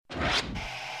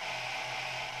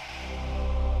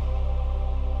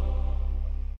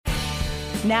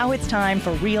Now it's time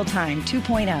for Real Time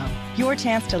 2.0, your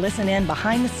chance to listen in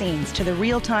behind the scenes to the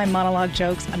real-time monologue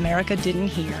jokes America didn't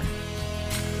hear.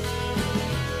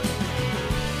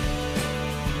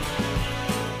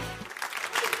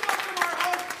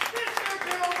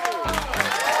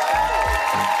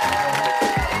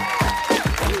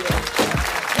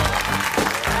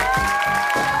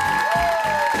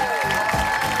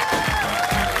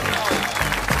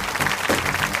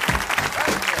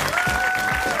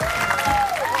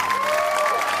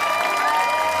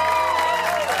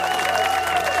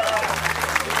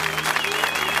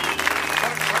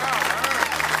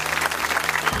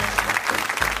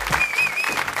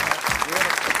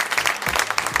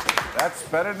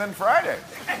 Better than Friday.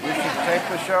 We should tape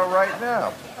the show right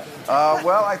now.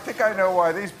 Well, I think I know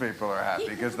why these people are happy,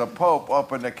 because the Pope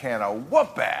opened a can of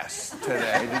whoop-ass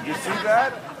today. Did you see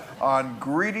that? On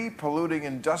greedy, polluting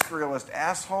industrialist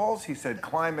assholes, he said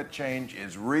climate change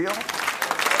is real.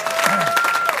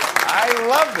 I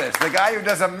love this. The guy who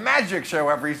does a magic show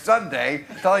every Sunday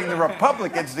telling the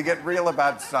Republicans to get real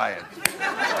about science.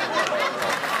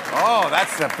 Oh,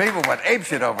 that's the people went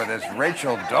apeshit over this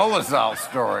Rachel Dolezal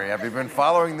story. Have you been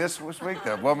following this week?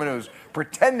 The woman who's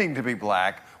pretending to be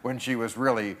black when she was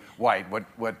really white. What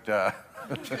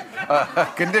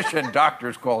condition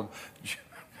doctors called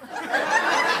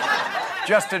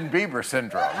Justin Bieber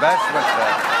syndrome. That's what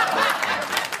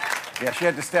yeah, she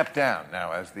had to step down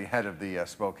now as the head of the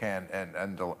Spokane and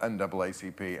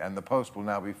NAACP, and the post will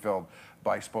now be filled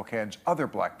by Spokane's other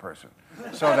black person.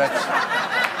 So that's...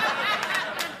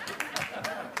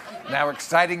 Now,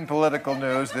 exciting political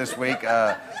news this week.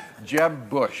 Jeb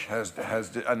Bush has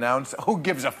announced, who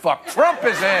gives a fuck? Trump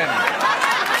is in!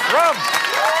 Trump!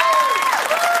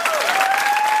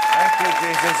 Thank you,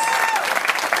 Jesus.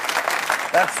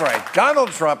 That's right.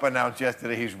 Donald Trump announced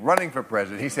yesterday he's running for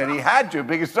president. He said he had to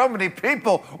because so many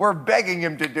people were begging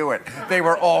him to do it. They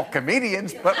were all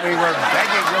comedians, but we were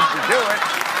begging him to do it.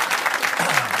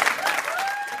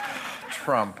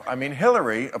 Trump. I mean,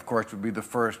 Hillary, of course, would be the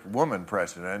first woman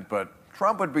president, but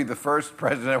Trump would be the first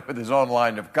president with his own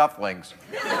line of cufflinks.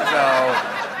 So,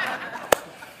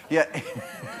 yeah.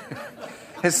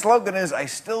 His slogan is, I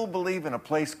still believe in a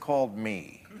place called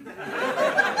me.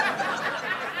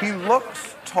 He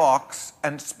looks, talks,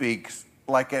 and speaks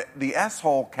like the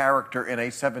asshole character in a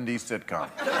 70s sitcom.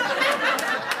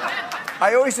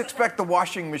 I always expect the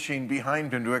washing machine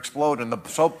behind him to explode and the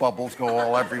soap bubbles go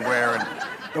all everywhere, and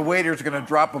the waiter's going to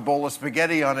drop a bowl of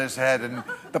spaghetti on his head, and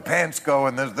the pants go,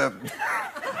 and there's the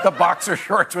boxer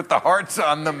shorts with the hearts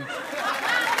on them.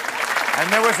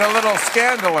 And there was a little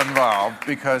scandal involved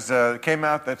because it came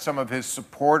out that some of his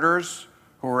supporters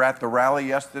who were at the rally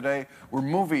yesterday were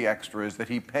movie extras that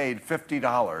he paid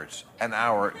 $50 an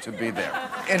hour to be there.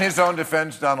 In his own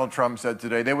defense, Donald Trump said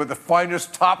today, they were the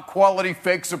finest, top-quality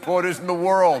fake supporters in the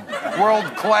world.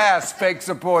 World-class fake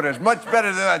supporters. Much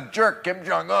better than that jerk, Kim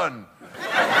Jong-un.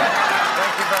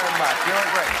 Thank you very much. You're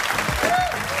great.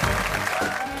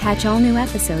 Catch all new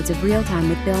episodes of Real Time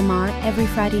with Bill Maher every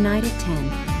Friday night at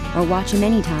 10, or watch him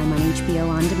anytime on HBO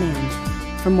On Demand.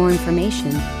 For more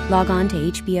information, log on to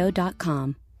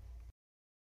HBO.com.